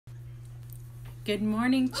Good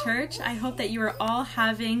morning, church. I hope that you are all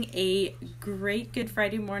having a great Good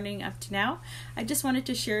Friday morning up to now. I just wanted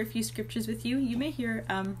to share a few scriptures with you. You may hear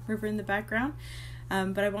River in the background,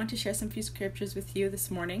 but I want to share some few scriptures with you this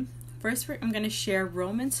morning. First, I'm going to share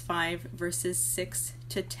Romans 5, verses 6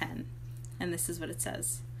 to 10. And this is what it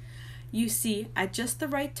says. You see, at just the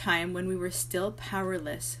right time when we were still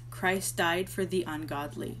powerless, Christ died for the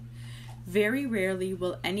ungodly. Very rarely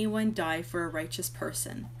will anyone die for a righteous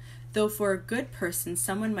person, though for a good person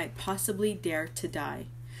someone might possibly dare to die.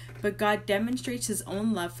 But God demonstrates his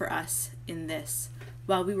own love for us in this: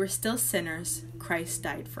 while we were still sinners, Christ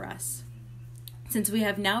died for us. Since we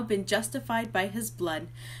have now been justified by his blood,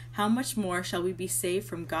 how much more shall we be saved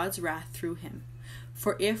from God's wrath through him?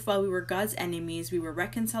 For if, while we were God's enemies, we were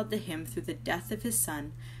reconciled to him through the death of his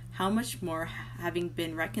Son, how much more, having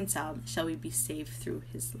been reconciled, shall we be saved through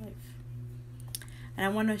his life? And I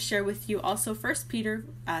want to share with you also 1 Peter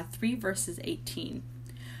 3 verses 18.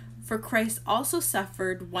 For Christ also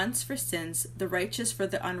suffered once for sins, the righteous for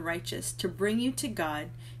the unrighteous, to bring you to God.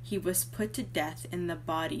 He was put to death in the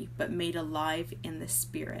body, but made alive in the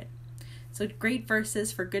spirit. So great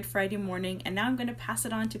verses for Good Friday morning. And now I'm going to pass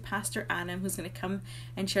it on to Pastor Adam, who's going to come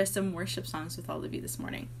and share some worship songs with all of you this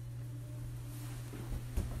morning.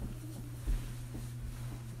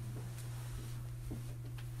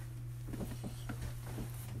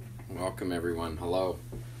 Welcome, everyone. Hello.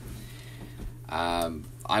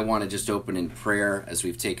 I want to just open in prayer as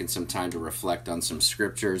we've taken some time to reflect on some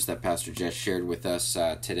scriptures that Pastor Jess shared with us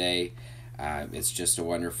today. It's just a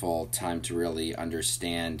wonderful time to really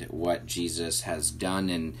understand what Jesus has done,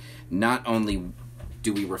 and not only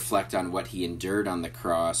do we reflect on what he endured on the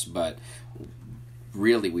cross, but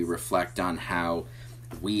really we reflect on how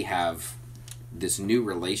we have this new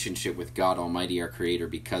relationship with God Almighty, our Creator,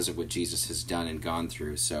 because of what Jesus has done and gone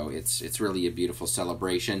through. So it's really a beautiful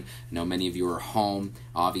celebration. I know many of you are home,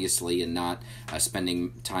 obviously, and not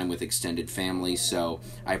spending time with extended family. So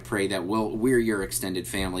I pray that we're your extended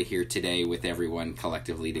family here today with everyone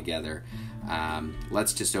collectively together.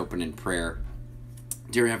 Let's just open in prayer.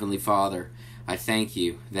 Dear Heavenly Father, I thank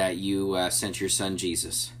you that you sent your Son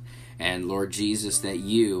Jesus. And Lord Jesus, that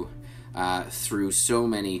you through so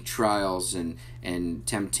many trials and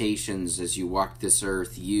temptations as you walked this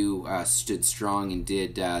earth, you stood strong and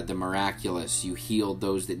did the miraculous. You healed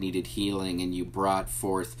those that needed healing, and you brought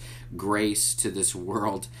forth grace to this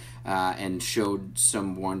world and showed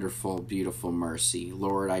some wonderful, beautiful mercy.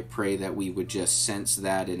 Lord, I pray that we would just sense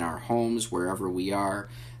that in our homes, wherever we are,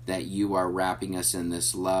 that you are wrapping us in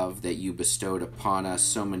this love that you bestowed upon us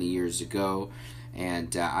so many years ago.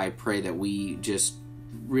 And I pray that we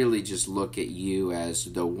really just look at you as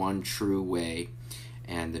the one true way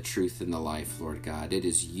and the truth and the life, Lord God. It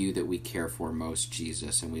is you that we care for most,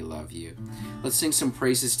 Jesus, and we love you. Let's sing some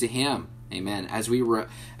praises to him. Amen. As we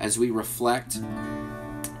reflect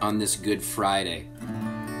on this Good Friday.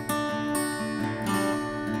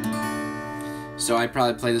 So I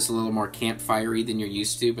probably play this a little more campfire-y than you're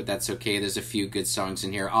used to, but that's okay. There's a few good songs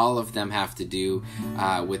in here. All of them have to do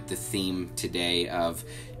with the theme today of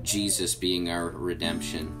Jesus being our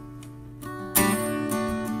redemption.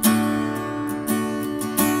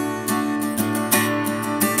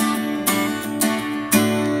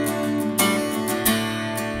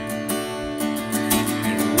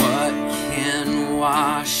 And what can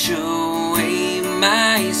wash away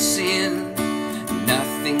my sin?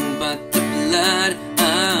 Nothing but the blood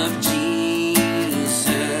of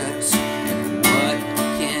Jesus. And what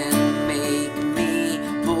can make me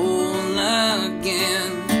whole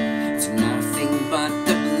again? But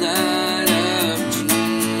the blood of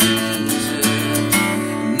Jesus.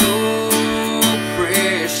 No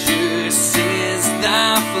precious is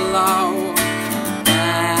the flow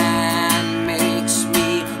that makes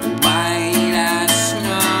me white as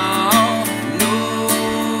snow. No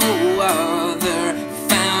other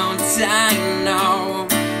fount I know.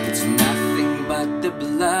 It's nothing but the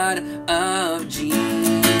blood of Jesus.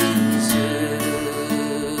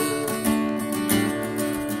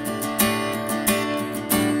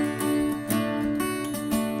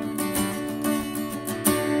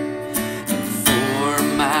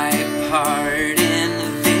 Pardon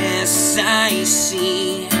this I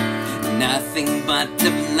see, nothing but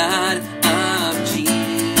the blood of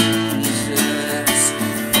Jesus.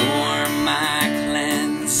 For my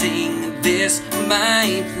cleansing, this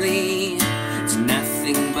my plea. It's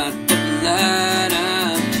nothing but the blood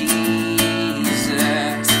of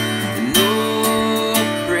Jesus. No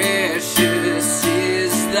precious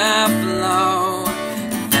is the flow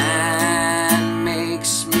that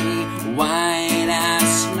makes me white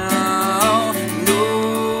as snow. No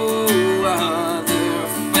other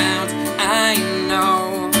fount I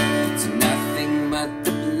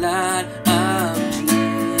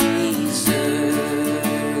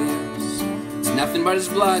but His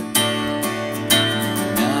blood.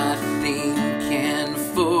 Nothing can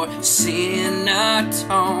for sin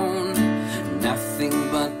atone, nothing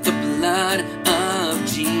but the blood of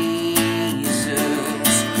Jesus.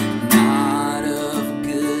 Not of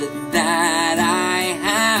good that I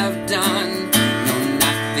have done, no,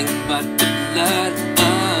 nothing but the blood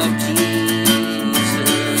of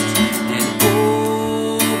Jesus. And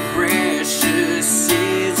oh, precious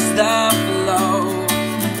is the flow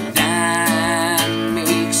that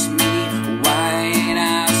makes me white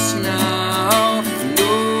as snow.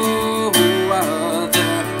 No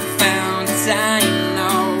other fount I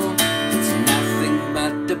know, it's nothing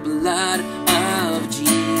but the blood of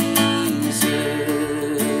Jesus.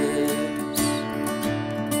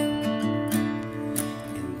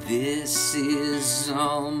 And this is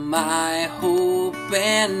all my hope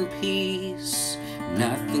and peace,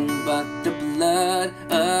 nothing but the blood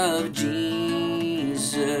of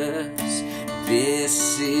Jesus.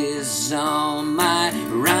 This is all my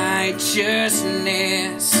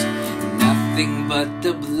righteousness, nothing but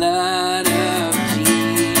the blood of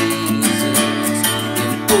Jesus.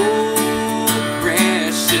 And oh,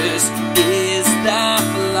 precious is the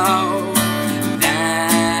flow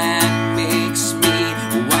that makes me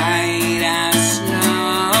white as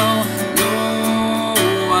snow. No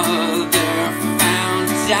other fount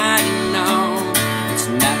I know, it's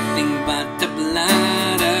nothing but the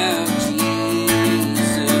blood of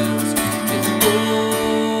Jesus. And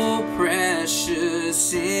oh, precious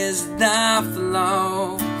is the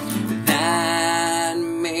flow that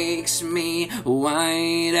makes me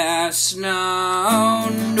white as snow.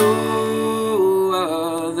 No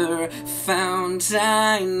other fount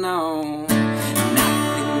I know,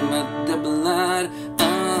 nothing but the blood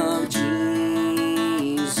of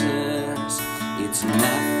Jesus. It's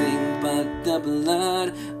nothing but the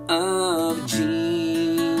blood of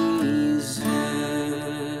Jesus.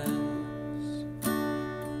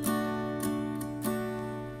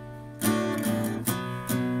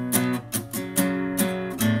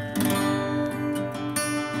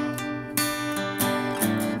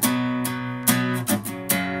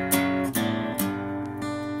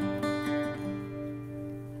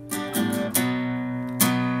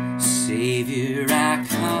 Savior, I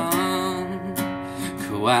come,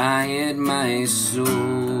 quiet my soul.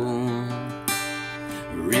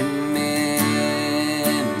 Remember,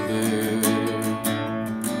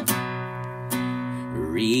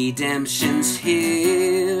 redemption's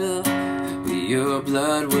hill, your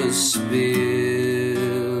blood was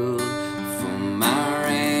spilled for my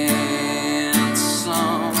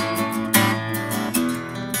ransom.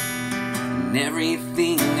 And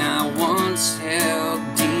everything I once held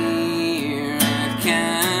dear, I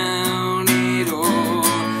count it all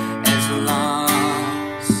as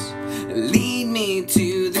loss. Lead me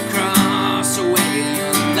to the cross where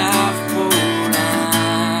your love poured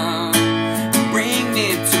out. Bring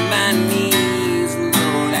me to my knees,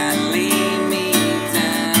 Lord, I lay me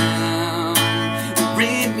down.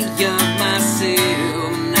 Rid me of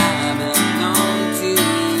myself, and I belong to you.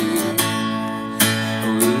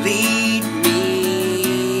 Oh, lead me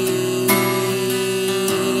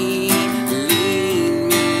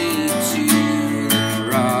to the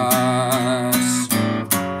cross.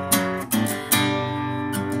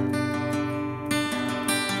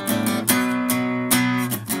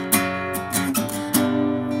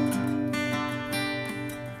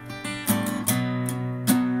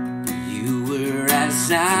 You were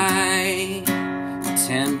as I,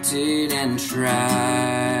 tempted and tried,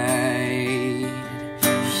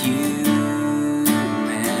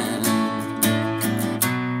 human.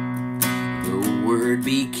 The Word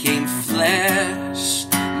became flesh,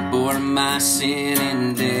 bore my sin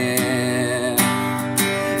and death.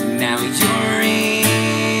 Now you're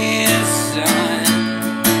His Son,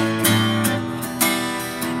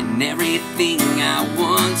 and everything I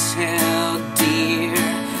once held dear,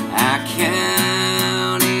 I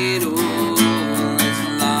count it all as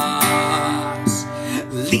loss.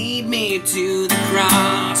 Lead me to the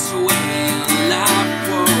cross where your love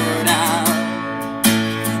poured out.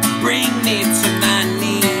 Bring me to my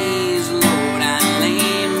knees, Lord, I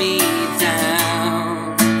lay me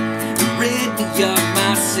down. Rid me of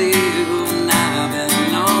myself, and I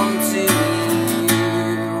belong to you.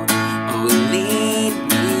 Oh, lead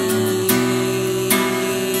me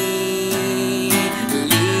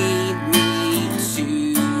to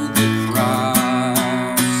the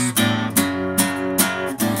cross.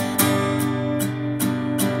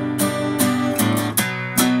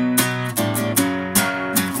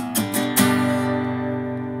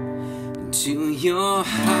 To your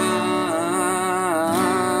heart,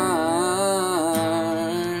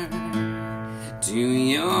 to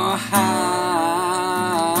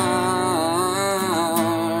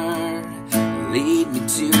Lead me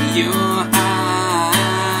to your heart.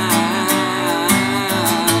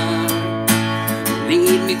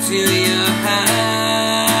 Lead me to your heart.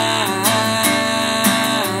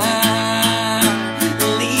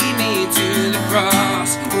 Lead me to the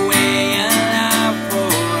cross where your love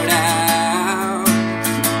poured out.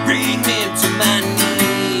 Bring me to my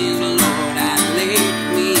knees, Lord, I lay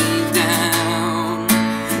me down.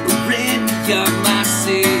 Rid me of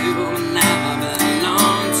myself, and I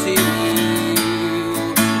belong to you.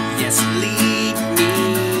 Yes, lead me.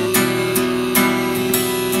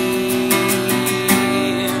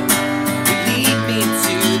 Lead me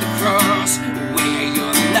to the cross where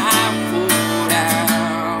your life poured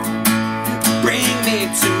out. Bring me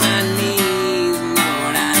to my knees,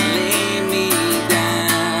 Lord, I lay me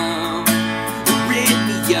down. Rid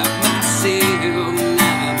me of myself, and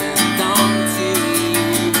I belong to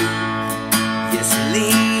you. Yes,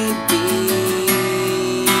 lead me.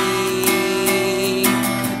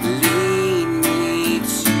 Lead me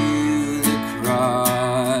to the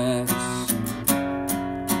cross.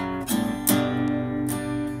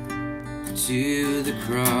 To the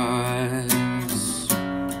cross.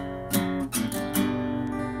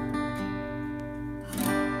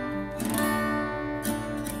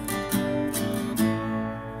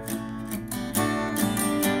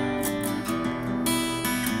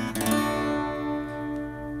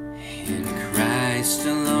 In Christ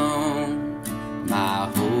alone, my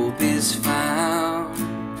hope is found.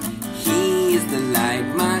 He is the light,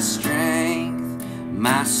 my strength,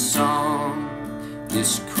 my song.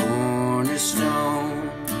 This cornerstone,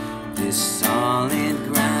 this solid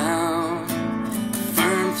ground,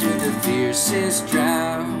 firm through the fiercest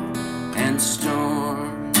drought and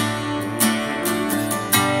storm.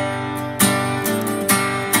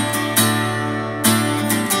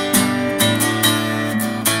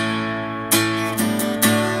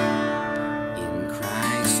 In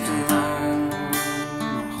Christ alone,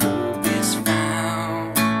 my hope is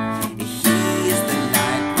found. He is the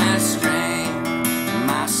light, my strength,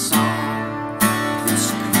 my song. This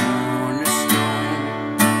cornerstone,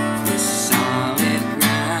 this solid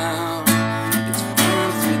ground, it's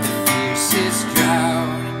firm through the fiercest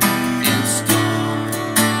drought and storm.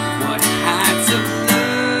 What heights of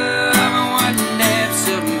love, what depths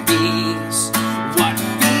of peace, what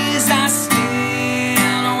fears I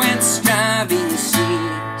stand when striving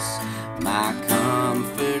cease. My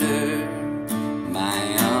comforter, my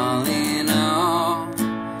all in all,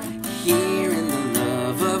 here in the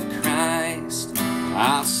love of Christ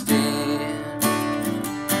I'll stand.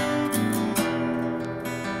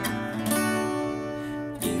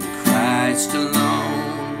 In Christ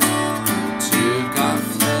alone, took our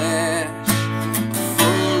flesh, the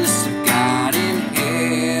fullness of God in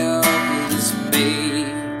helpless babe.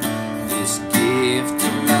 This gift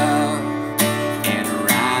of love and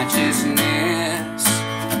righteousness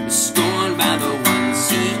was scorned by the ones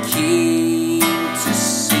he came to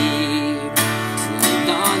save. Till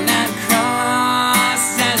on that cross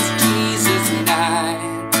as Jesus died,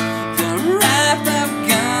 the wrath of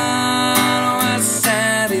God was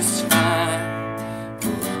satisfied.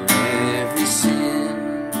 For every sin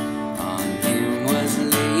on him was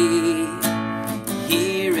laid.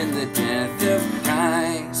 Here in the death of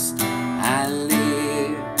Christ I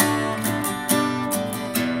live.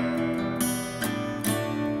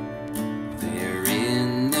 There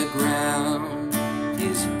in the ground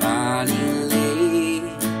his body lay,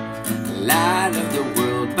 light of the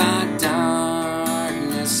world by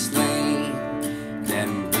darkness slain,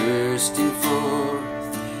 then bursting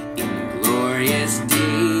forth in glorious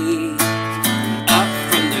day. Up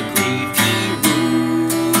from the grave he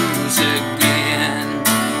rose again,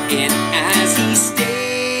 and as he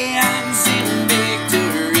stands in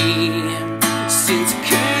victory, since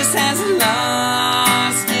curse has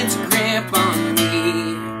lost its grip on me,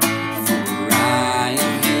 for I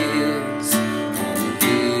am his and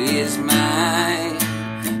he is mine,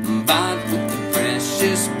 bought with the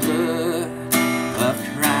precious blood of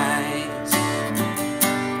Christ.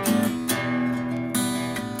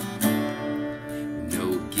 No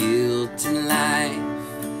guilt in life,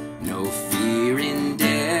 no fear in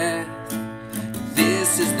death.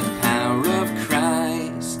 This is the power of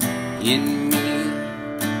Christ in me.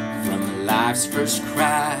 From life's first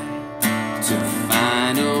cry to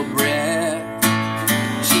final breath,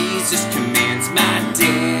 Jesus commands my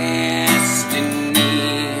destiny.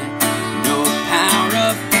 No power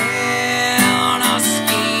of hell, no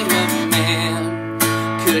scheme of man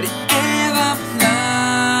could ever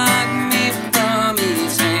pluck me from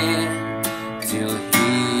his hand, till he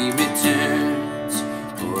returns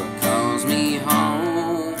or calls me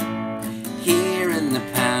home. Here in the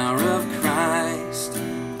power of Christ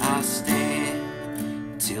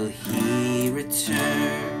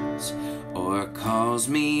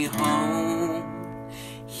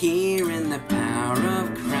the power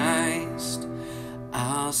of Christ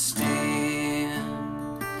I'll stand.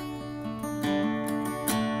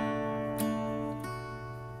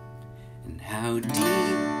 And how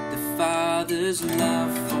deep the Father's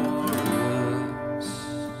love for us,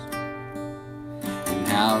 and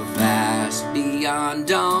how vast beyond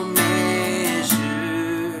all measure,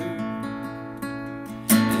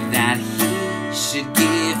 that He should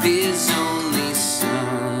give His only Son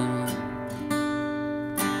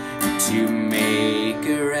to make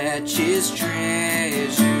a wretch His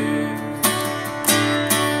treasure.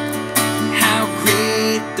 How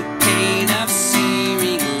great the pain of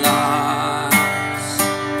searing loss!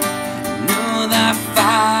 No, thy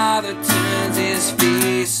Father turns His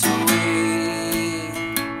face away,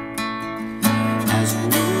 as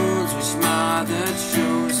wounds which mar the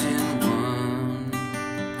chosen one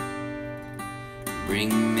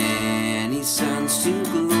bring many sons to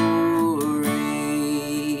glory.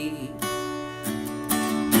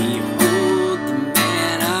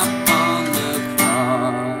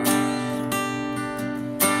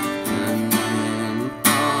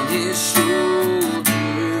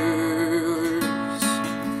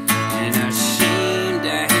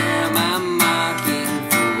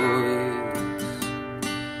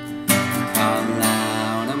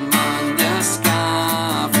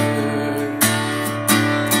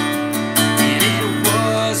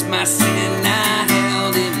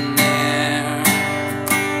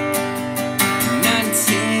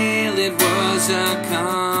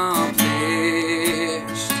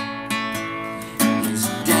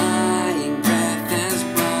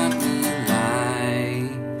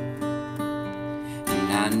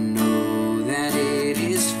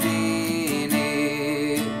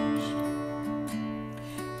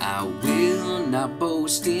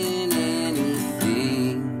 Boast in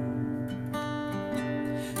anything,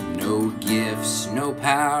 no gifts, no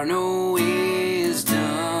power, no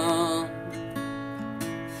wisdom,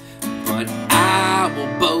 but I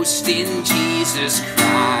will boast in Jesus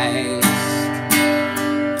Christ,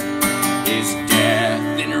 His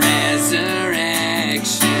death and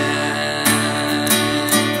resurrection.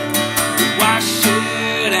 Why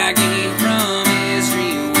should I gain from His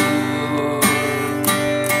reward?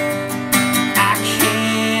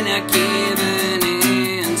 Give an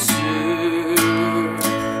answer,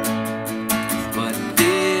 but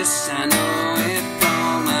this I know with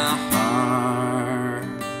all my heart,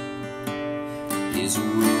 His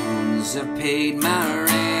wounds have paid my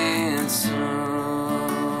ransom.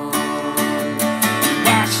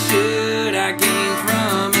 Why should I gain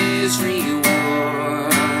from His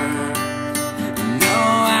reward? No,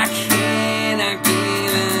 I cannot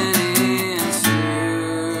give an answer,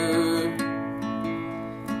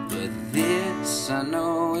 this I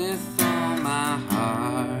know with all my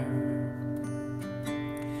heart,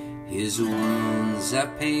 His wounds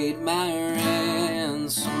have paid my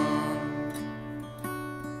ransom.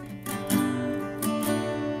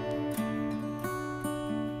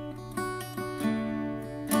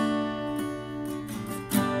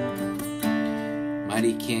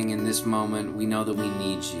 Mighty King, in this moment, we know that we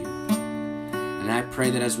need You. And I pray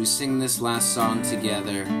that as we sing this last song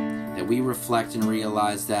together, that we reflect and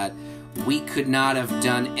realize that we could not have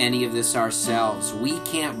done any of this ourselves. We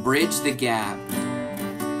can't bridge the gap.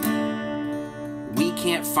 We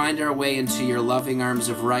can't find our way into Your loving arms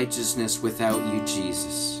of righteousness without You,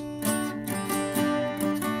 Jesus.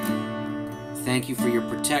 Thank You for Your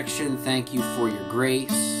protection. Thank You for Your grace.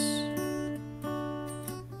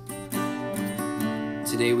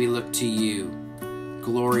 Today we look to You.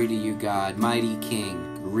 Glory to You, God, mighty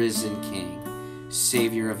King, risen King,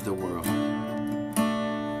 Savior of the world.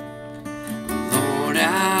 Lord,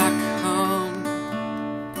 I come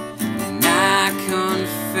and I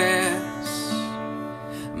confess,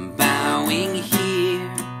 bowing here,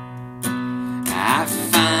 I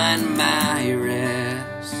find my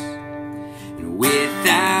rest, and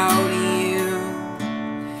without You,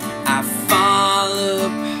 I fall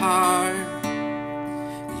apart.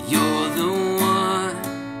 You're the one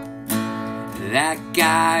that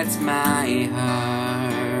guides my heart.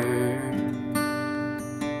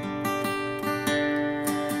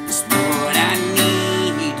 Lord, I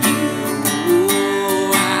need You,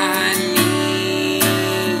 I need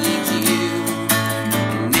You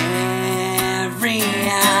in every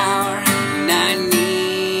hour, and I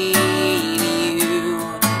need You,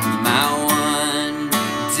 my one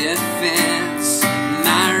defense,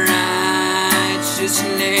 my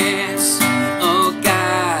righteousness. Oh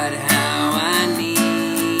God, how I need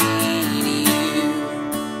You.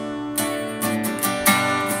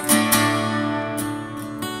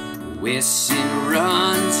 Where sin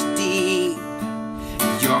runs deep,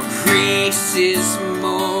 Your grace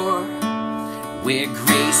where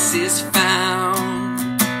grace is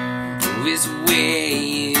found is where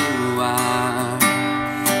you are.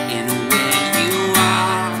 And where you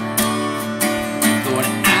are, Lord,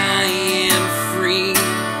 I am free.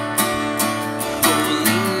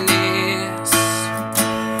 Holiness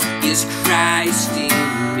is Christ in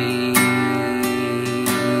me.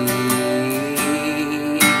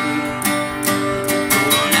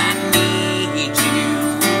 Lord, I need you.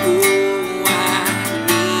 Oh, I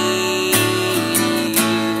need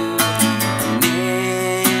you. And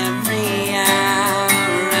every hour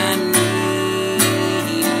I need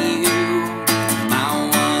you. My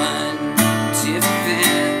one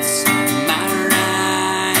defense, my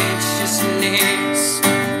righteousness.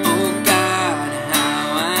 Oh God, how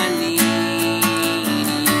I need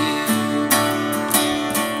you.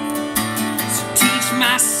 So teach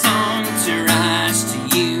my song to rise to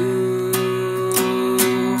you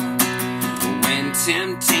when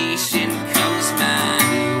temptation comes my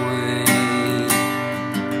way.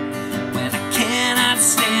 When I cannot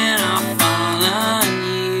stand, I'll fall on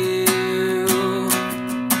you.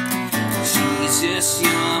 Jesus,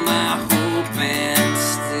 you're my hope and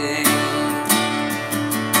stay.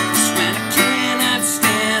 'Cause when I cannot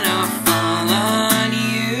stand, I'll fall on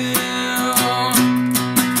you.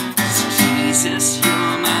 'Cause Jesus,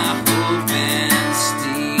 you're my hope and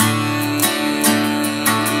stay.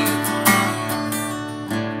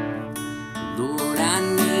 Lord, I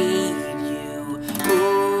need you.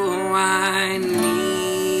 Oh, I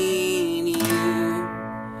need you.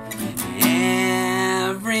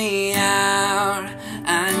 Every hour I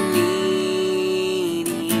need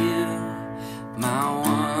you. My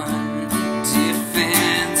one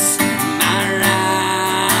defense, my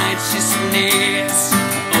righteousness.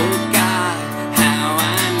 Oh God, how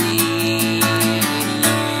I need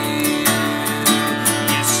you.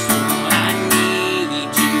 Yes, Lord, I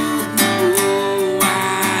need you. Oh, I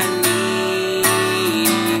need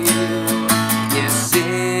you. Yes,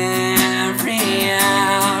 every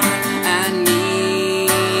hour I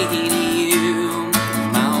need you.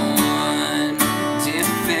 My one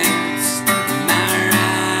defense, my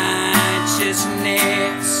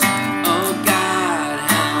righteousness. Oh God,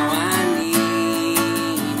 how I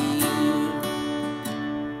need you.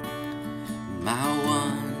 My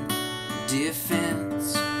one defense,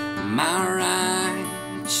 my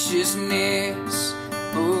righteousness.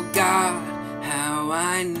 Oh God, how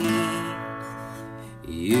I need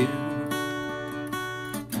you.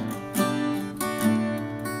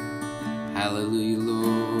 Hallelujah,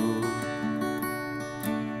 Lord.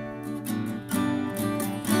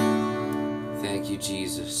 Thank you,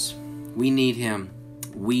 Jesus. We need him.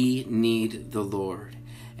 We need the Lord.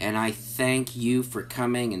 And I thank you for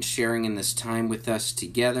coming and sharing in this time with us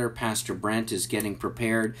together. Pastor Brent is getting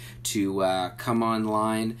prepared to come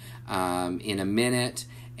online in a minute.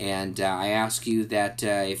 And I ask you that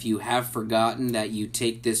if you have forgotten, that you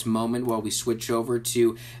take this moment while we switch over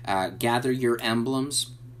to gather your emblems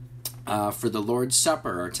for the Lord's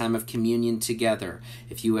Supper, our time of communion together.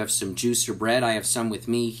 If you have some juice or bread, I have some with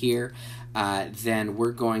me here. Then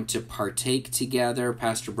we're going to partake together.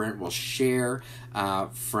 Pastor Brent will share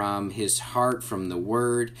from his heart, from the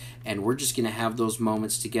Word, and we're just going to have those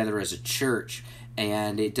moments together as a church.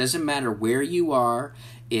 And it doesn't matter where you are.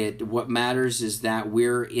 What matters is that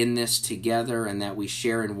we're in this together and that we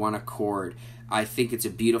share in one accord. I think it's a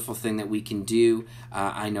beautiful thing that we can do.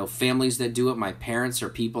 I know families that do it. My parents are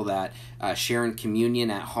people that share in communion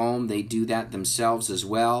at home. They do that themselves as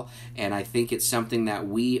well. And I think it's something that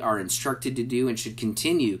we are instructed to do and should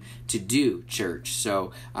continue to do, church.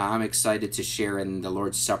 So I'm excited to share in the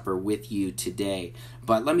Lord's Supper with you today.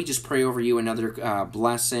 But let me just pray over you another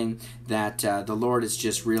blessing that the Lord has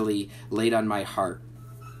just really laid on my heart.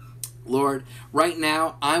 Lord, right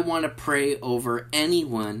now, I want to pray over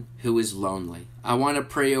anyone who is lonely. I want to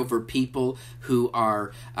pray over people who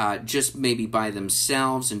are just maybe by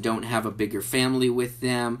themselves and don't have a bigger family with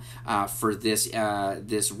them for this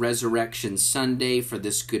Resurrection Sunday, for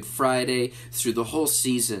this Good Friday, through the whole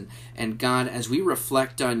season. And God, as we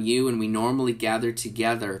reflect on you and we normally gather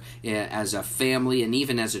together as a family and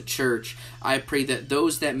even as a church, I pray that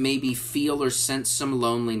those that maybe feel or sense some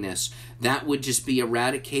loneliness, that would just be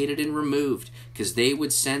eradicated and removed, because they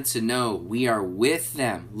would sense and know we are with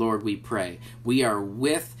them, Lord, we pray. We are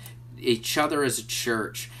with each other as a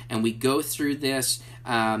church, and we go through this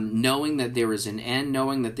knowing that there is an end,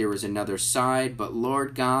 knowing that there is another side. But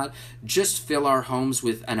Lord God, just fill our homes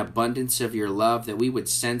with an abundance of your love, that we would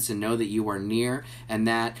sense and know that you are near, and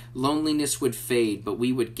that loneliness would fade, but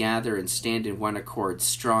we would gather and stand in one accord,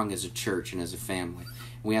 strong as a church and as a family.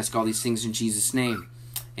 We ask all these things in Jesus' name.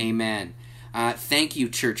 Amen. Thank you,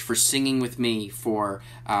 church, for singing with me, for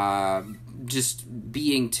just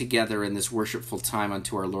being together in this worshipful time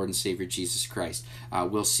unto our Lord and Savior Jesus Christ.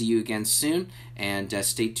 We'll see you again soon, and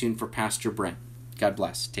stay tuned for Pastor Brent. God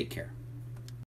bless. Take care.